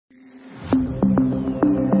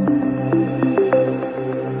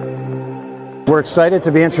We're excited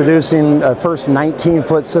to be introducing the first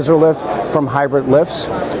 19-foot scissor lift from Hy-Brid Lifts.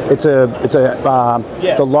 It's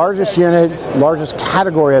the largest unit, largest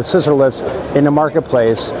category of scissor lifts in the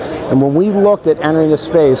marketplace. And when we looked at entering the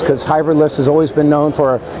space, because Hy-Brid Lifts has always been known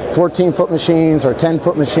for 14-foot machines or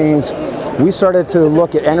 10-foot machines, we started to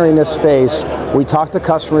look at entering this space. We talked to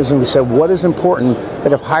customers and we said, what is important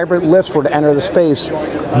that if Hy-Brid Lifts were to enter the space,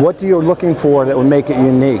 what are you looking for that would make it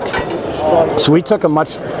unique? So we took a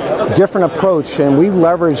much different approach and we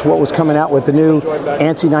leveraged what was coming out with the new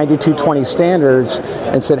ANSI 9220 standards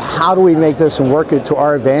and said, how do we make this and work it to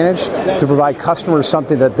our advantage to provide customers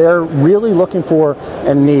something that they're really looking for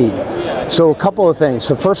and need. So a couple of things.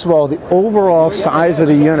 So first of all, the overall size of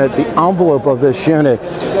the unit, the envelope of this unit,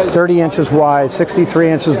 30 inches wide, 63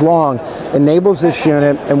 inches long, enables this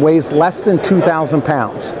unit and weighs less than 2,000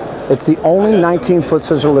 pounds. It's the only 19-foot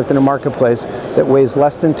scissor lift in the marketplace that weighs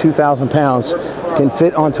less than 2,000 pounds, can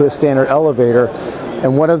fit onto a standard elevator.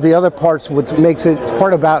 And one of the other parts, what makes it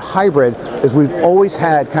part about Hy-Brid, is we've always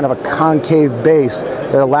had kind of a concave base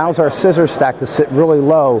that allows our scissor stack to sit really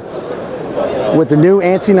low. With the new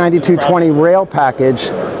ANSI 9220 rail package,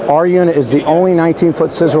 our unit is the only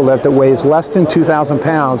 19-foot scissor lift that weighs less than 2,000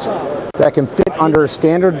 pounds that can fit under a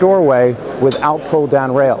standard doorway without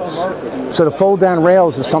fold-down rails. So the fold-down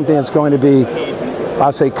rails is something that's going to be,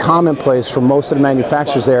 I'll say, commonplace for most of the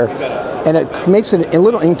manufacturers there. And it makes it a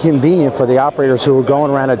little inconvenient for the operators who are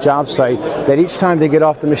going around a job site that each time they get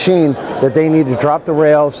off the machine that they need to drop the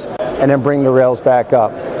rails and then bring the rails back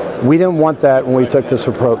up. We didn't want that when we took this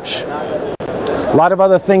approach. A lot of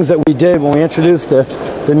other things that we did when we introduced the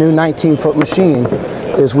new 19-foot machine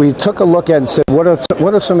is we took a look at and said, what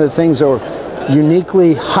are some of the things that are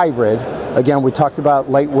uniquely Hy-Brid? Again, we talked about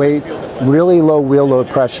lightweight, really low wheel load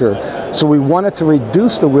pressure. So we wanted to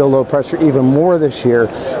reduce the wheel load pressure even more this year.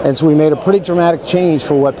 And so we made a pretty dramatic change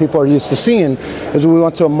for what people are used to seeing, is we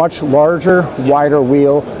went to a much larger, wider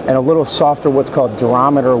wheel and a little softer, what's called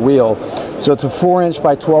durometer wheel. So it's a 4-inch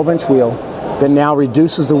by 12-inch wheel that now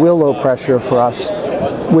reduces the wheel load pressure for us,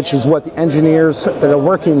 which is what the engineers that are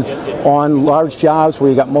working on large jobs where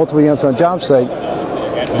you got multiple units on a job site,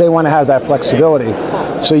 they want to have that flexibility.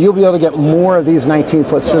 So you'll be able to get more of these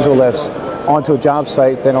 19-foot scissor lifts onto a job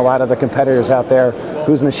site than a lot of the competitors out there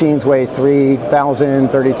whose machines weigh 3,000,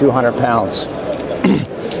 3,200 pounds.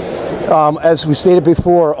 As we stated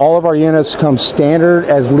before, all of our units come standard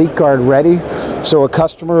as leak guard ready. So a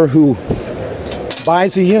customer who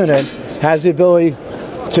buys a unit has the ability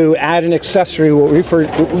to add an accessory, what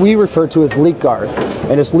we refer to as leak guard.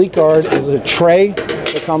 And this leak guard is a tray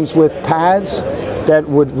that comes with pads that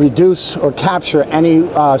would reduce or capture any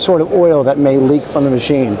sort of oil that may leak from the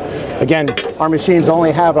machine. Again, our machines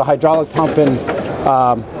only have a hydraulic pump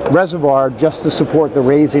and reservoir just to support the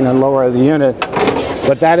raising and lower of the unit.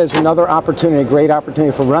 But that is another opportunity, a great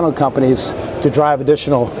opportunity for rental companies to drive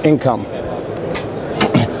additional income.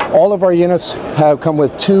 All of our units have come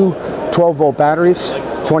with two 12-volt batteries,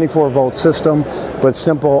 24-volt system, but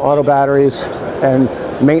simple auto batteries and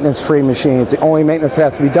maintenance-free machines. The only maintenance that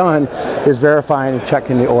has to be done is verifying and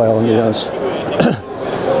checking the oil in the units.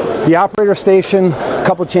 The operator station, a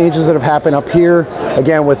couple changes that have happened up here.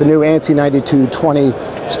 Again, with the new ANSI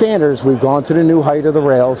 9220 standards, we've gone to the new height of the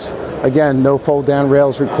rails. Again, no fold-down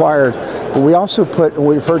rails required. But we also put what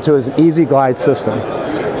we refer to as an easy glide system.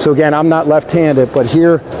 So again, I'm not left-handed, but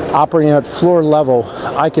here, operating at the floor level,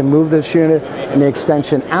 I can move this unit and the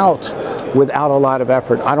extension out without a lot of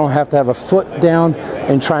effort. I don't have to have a foot down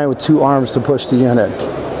and trying with two arms to push the unit.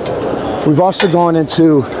 We've also gone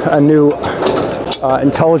into a new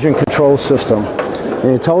intelligent control system. The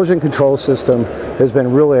intelligent control system has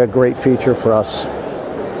been really a great feature for us.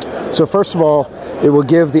 So first of all, it will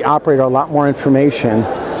give the operator a lot more information.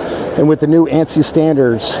 And with the new ANSI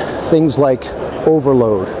standards, things like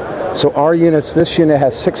overload. So our units, this unit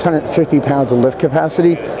has 650 pounds of lift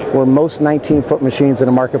capacity, where most 19-foot machines in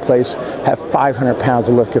the marketplace have 500 pounds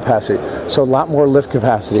of lift capacity. So a lot more lift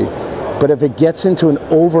capacity. But if it gets into an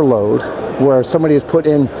overload, where somebody has put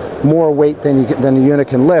in more weight than the unit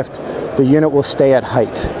can lift, the unit will stay at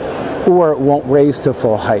height, or it won't raise to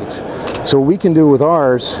full height. So what we can do with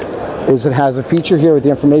ours is it has a feature here with the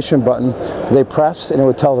information button. They press and it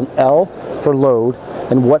will tell them L for load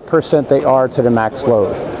and what % they are to the max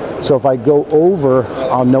load. So if I go over,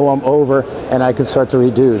 I'll know I'm over and I can start to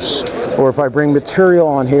reduce. Or if I bring material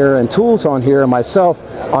on here and tools on here and myself,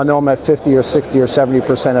 I'll know I'm at 50 or 60 or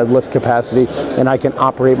 70% of lift capacity and I can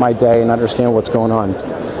operate my day and understand what's going on.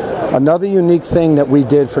 Another unique thing that we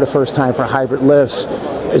did for the first time for Hy-Brid Lifts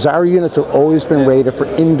is our units have always been rated for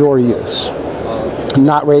indoor use,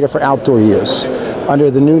 not rated for outdoor use.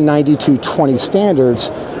 Under the new 9220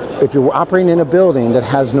 standards, if you're operating in a building that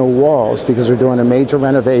has no walls because they're doing a major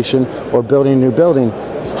renovation or building a new building,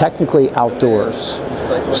 it's technically outdoors.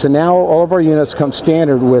 So now all of our units come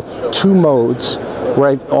standard with 2 modes,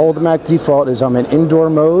 where automatic default is I'm in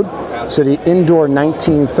indoor mode. So the indoor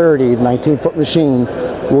 1930, 19-foot machine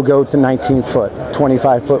will go to 19-foot,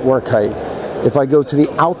 25-foot work height. If I go to the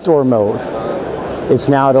outdoor mode, it's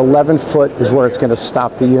now at 11-foot is where it's going to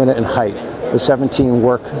stop the unit in height, the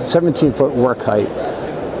 17-foot work height.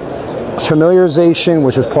 Familiarization,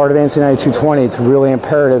 which is part of ANSI 9220, it's really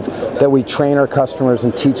imperative that we train our customers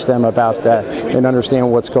and teach them about that and understand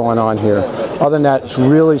what's going on here. Other than that, it's a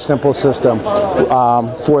really simple system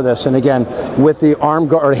for this. And again, with the arm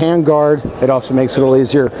guard or hand guard, it also makes it a little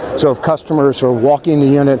easier. So if customers are walking the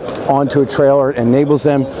unit onto a trailer, it enables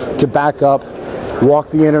them to back up,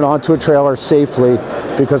 walk the unit onto a trailer safely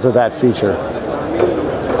because of that feature.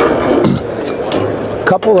 A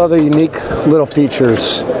couple other unique little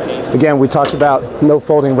features. Again, we talked about no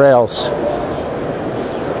folding rails.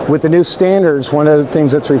 With the new standards, one of the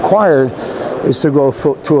things that's required is to go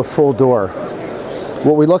to a full door.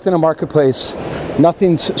 What we looked in the marketplace,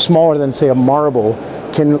 nothing smaller than, say, a marble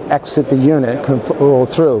can exit the unit, can roll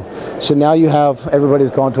through. So now you have,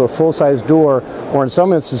 everybody's gone to a full-size door, or in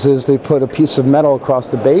some instances, they put a piece of metal across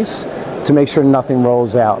the base to make sure nothing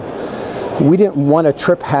rolls out. We didn't want a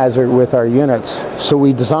trip hazard with our units, so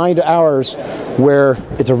we designed ours where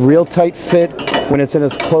it's a real tight fit when it's in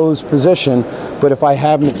its closed position, but if I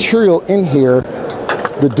have material in here,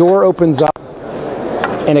 the door opens up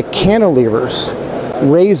and it cantilevers,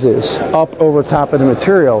 raises up over top of the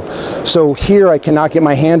material. So here I cannot get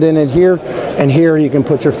my hand in it here, and here you can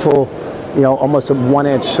put your full, almost a 1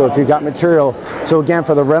 inch. So if you've got material, so again,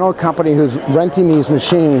 for the rental company who's renting these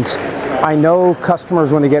machines, I know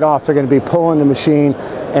customers, when they get off, they're going to be pulling the machine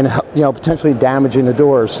and potentially damaging the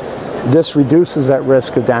doors. This reduces that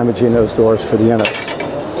risk of damaging those doors for the units.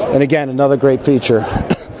 And again, another great feature.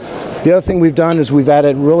 The other thing we've done is we've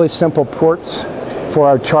added really simple ports for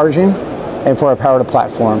our charging and for our power to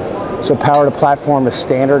platform. So power to platform is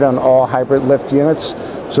standard on all hybrid lift units,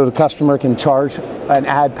 so the customer can charge and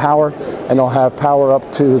add power, and they'll have power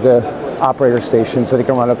up to the operator station, so they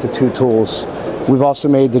can run up to 2 tools. We've also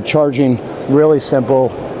made the charging really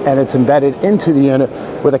simple, and it's embedded into the unit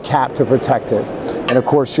with a cap to protect it. And of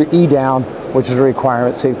course your E-down, which is a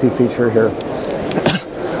requirement safety feature here.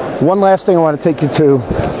 One last thing I want to take you to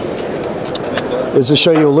is to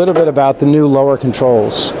show you a little bit about the new lower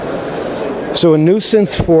controls. So a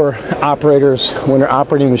nuisance for operators when they're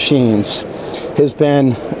operating machines has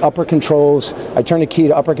been upper controls. I turn the key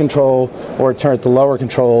to upper control, or I turn it to lower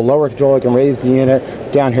control. Lower control, I can raise the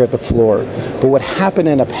unit down here at the floor. But what happened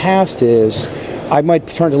in the past is I might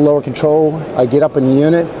turn to lower control, I get up in the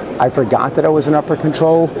unit, I forgot that I was in upper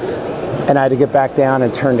control, and I had to get back down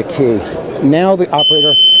and turn the key. Now the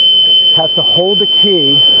operator has to hold the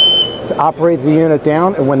key to operate the unit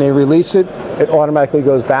down, and when they release it, it automatically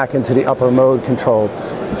goes back into the upper mode control.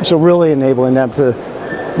 So really enabling them to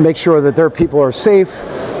make sure that their people are safe,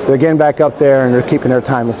 they're getting back up there, and they're keeping their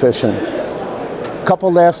time efficient. A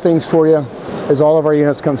couple last things for you is all of our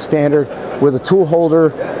units come standard with a tool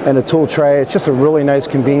holder and a tool tray. It's just a really nice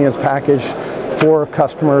convenience package for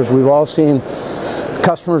customers. We've all seen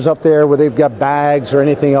customers up there where they've got bags or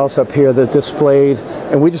anything else up here that's displayed,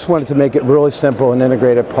 and we just wanted to make it really simple and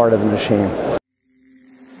integrated part of the machine.